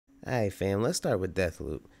Alright fam, let's start with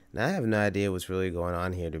Deathloop. Now I have no idea what's really going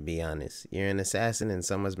on here, to be honest. You're an assassin and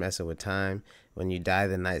someone's messing with time. When you die,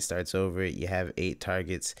 the night starts over. You have 8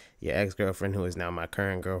 targets. Your ex-girlfriend, who is now my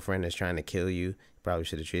current girlfriend, is trying to kill you. Probably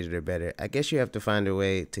should have treated her better. I guess you have to find a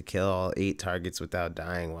way to kill all 8 targets without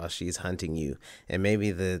dying while she's hunting you. And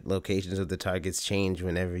maybe the locations of the targets change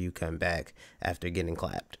whenever you come back after getting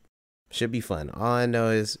clapped. Should be fun. All I know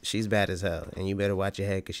is she's bad as hell, and you better watch your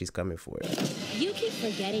head because she's coming for it. You keep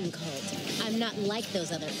forgetting, Colt. I'm not like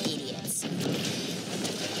those other idiots.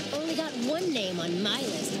 Only got one name on my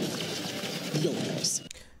list. Yours.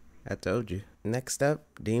 I told you. Next up,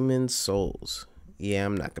 Demon's Souls. Yeah,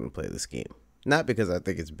 I'm not going to play this game. Not because I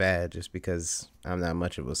think it's bad, just because I'm not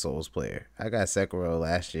much of a Souls player. I got Sekiro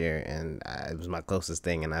last year, and it was my closest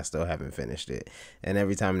thing, and I still haven't finished it. And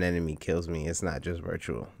every time an enemy kills me, it's not just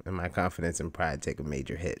virtual, and my confidence and pride take a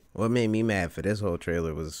major hit. What made me mad for this whole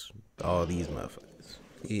trailer was all these motherfuckers.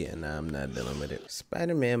 Yeah, nah, I'm not dealing with it.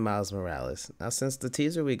 Spider-Man Miles Morales. Now, since the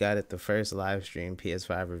teaser we got at the first live stream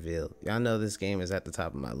PS5 reveal, y'all know this game is at the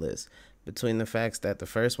top of my list. Between the facts that the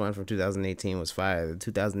first one from 2018 was fire, the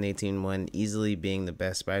 2018 one easily being the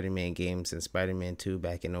best Spider-Man game since Spider-Man 2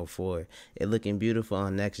 back in 04, it looking beautiful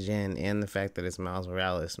on next gen, and the fact that it's Miles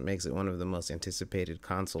Morales makes it one of the most anticipated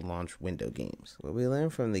console launch window games. What we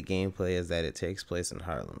learned from the gameplay is that it takes place in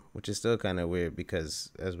Harlem, which is still kind of weird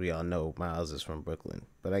because, as we all know, Miles is from Brooklyn.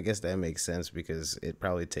 But I guess that makes sense because it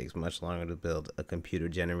probably takes much longer to build a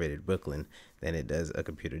computer-generated Brooklyn than it does a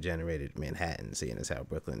computer-generated Manhattan, seeing as how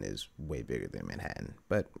Brooklyn is way bigger than Manhattan.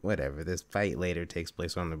 But whatever, this fight later takes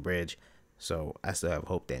place on the bridge, so I still have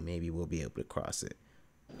hope that maybe we'll be able to cross it.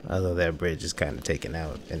 Although that bridge is kind of taken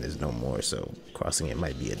out and there's no more, so crossing it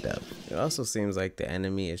might be a dub. It also seems like the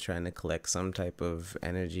enemy is trying to collect some type of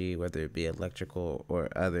energy, whether it be electrical or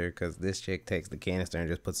other, because this chick takes the canister and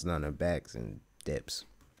just puts it on her backs and dips.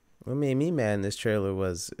 What made me mad in this trailer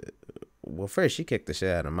was, well, first, she kicked the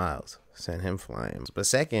shit out of Miles, sent him flying. But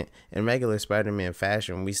second, in regular Spider-Man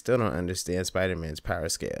fashion, we still don't understand Spider-Man's power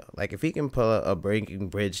scale. Like, if he can pull a breaking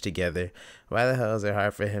bridge together, why the hell is it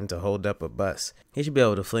hard for him to hold up a bus? He should be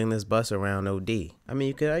able to fling this bus around OD. I mean,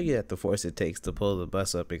 you could argue that the force it takes to pull the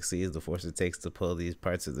bus up exceeds the force it takes to pull these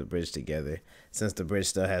parts of the bridge together, since the bridge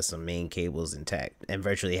still has some main cables intact, and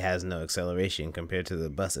virtually has no acceleration compared to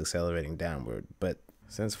the bus accelerating downward. But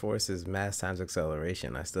since force is mass times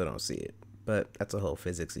acceleration, I still don't see it. But that's a whole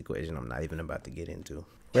physics equation I'm not even about to get into.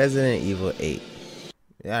 Resident Evil 8.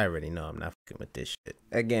 Yeah, I already know I'm not fucking with this shit.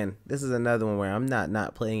 Again, this is another one where I'm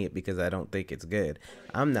not playing it because I don't think it's good.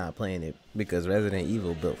 I'm not playing it because Resident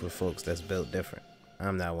Evil built for folks that's built different.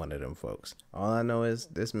 I'm not one of them folks. All I know is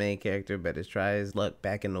this main character better try his luck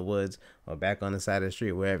back in the woods or back on the side of the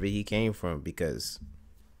street wherever he came from, because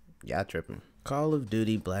y'all tripping. Call of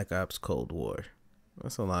Duty Black Ops Cold War.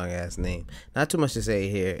 That's a long ass name. Not too much to say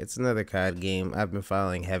here. It's another COD game I've been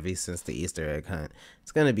following heavy since the Easter egg hunt.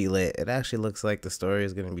 It's gonna be lit. It actually looks like the story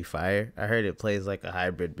is gonna be fire. I heard it plays like a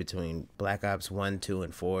hybrid between Black Ops 1, 2,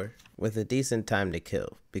 and 4 with a decent time to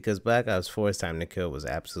kill, because Black Ops 4's time to kill was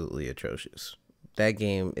absolutely atrocious. That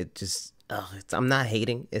game, it just, I'm not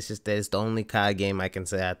hating. It's just that it's the only COD game I can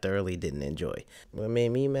say I thoroughly didn't enjoy. What made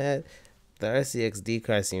me mad? The RCXD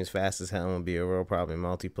car seems fast as hell and will be a real problem in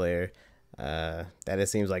multiplayer. That it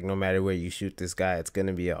seems like no matter where you shoot this guy, it's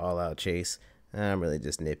gonna be an all-out chase. I'm really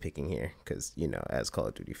just nitpicking here because, you know, as Call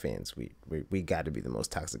of Duty fans, we got to be the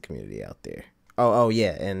most toxic community out there. Oh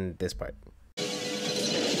yeah, and this part.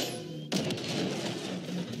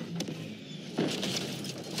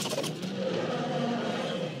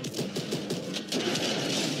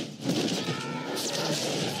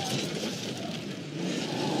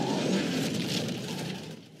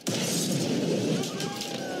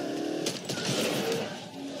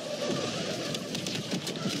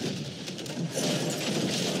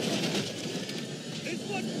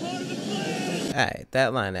 Alright,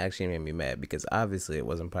 that line actually made me mad because obviously it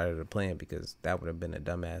wasn't part of the plan, because that would have been a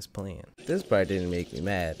dumbass plan. This part didn't make me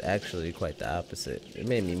mad, actually quite the opposite. It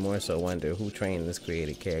made me more so wonder who trained this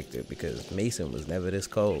created character, because Mason was never this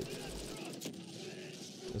cold.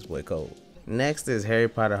 This boy cold. Next is Harry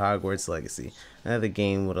Potter Hogwarts Legacy, another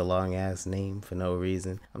game with a long ass name for no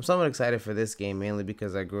reason. I'm somewhat excited for this game mainly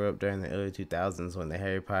because I grew up during the early 2000s when the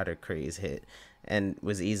Harry Potter craze hit, and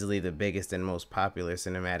was easily the biggest and most popular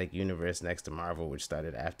cinematic universe next to Marvel, which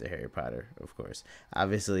started after Harry Potter, of course.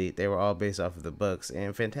 Obviously, they were all based off of the books,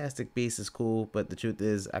 and Fantastic Beasts is cool, but the truth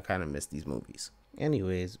is, I kind of miss these movies.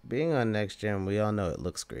 Anyways, being on Next Gen, we all know it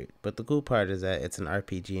looks great, but the cool part is that it's an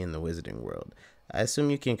RPG in the Wizarding world. I assume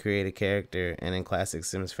you can create a character, and in classic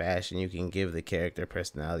Sims fashion, you can give the character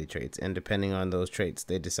personality traits, and depending on those traits,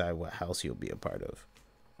 they decide what house you'll be a part of.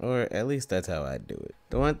 Or at least that's how I do it.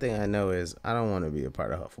 The one thing I know is I don't want to be a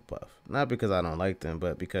part of Hufflepuff. Not because I don't like them,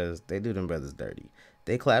 but because they do them brothers dirty.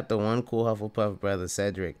 They clapped the one cool Hufflepuff brother,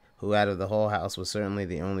 Cedric, who out of the whole house was certainly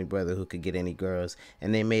the only brother who could get any girls,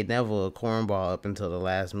 and they made Neville a cornball up until the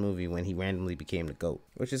last movie when he randomly became the GOAT.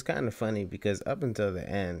 Which is kind of funny because up until the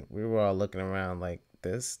end, we were all looking around like,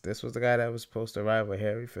 this was the guy that was supposed to rival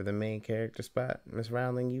Harry for the main character spot? Miss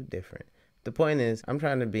Rowling, you different. The point is, I'm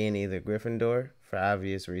trying to be in either Gryffindor, for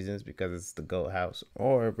obvious reasons because it's the GOAT house,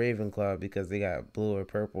 or Ravenclaw because they got blue or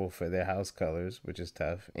purple for their house colors, which is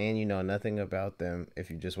tough, and you know nothing about them if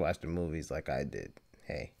you just watch the movies like I did.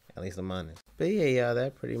 Hey, at least I'm honest. But yeah, y'all,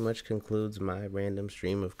 that pretty much concludes my random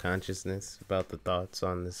stream of consciousness about the thoughts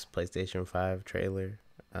on this PlayStation 5 trailer.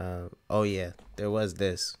 Oh yeah, there was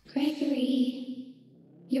this. Gregory,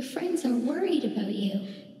 your friends are worried about you.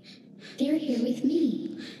 They're here with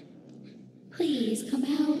me. Please come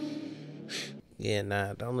out. Yeah,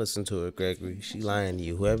 nah, don't listen to her, Gregory. She lying to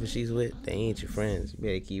you. Whoever she's with, they ain't your friends. You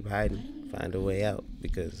better keep hiding. Find a way out,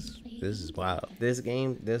 because this is wild.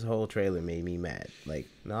 This whole trailer made me mad. Like,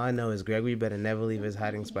 all I know is Gregory better never leave his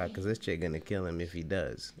hiding spot, because this chick gonna kill him if he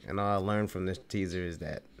does. And all I learned from this teaser is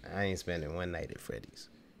that I ain't spending one night at Freddy's,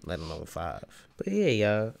 let alone 5. But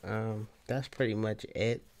yeah, y'all, that's pretty much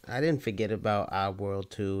it. I didn't forget about Oddworld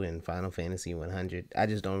 2 and Final Fantasy 100. I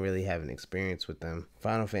just don't really have an experience with them.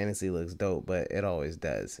 Final Fantasy looks dope, but it always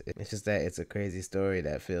does. It's just that it's a crazy story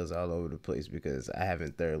that feels all over the place because I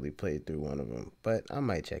haven't thoroughly played through one of them. But I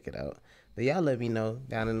might check it out. But y'all let me know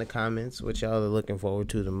down in the comments what y'all are looking forward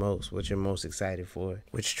to the most, what you're most excited for,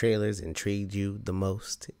 which trailers intrigued you the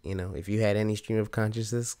most. You know, if you had any stream of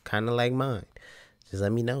consciousness kind of like mine. Just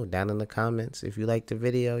let me know down in the comments. If you liked the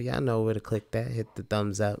video, y'all know where to click that. Hit the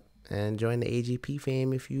thumbs up and join the AGP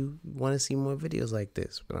fam if you want to see more videos like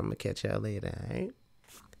this. But I'm going to catch y'all later, all right?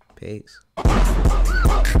 Peace.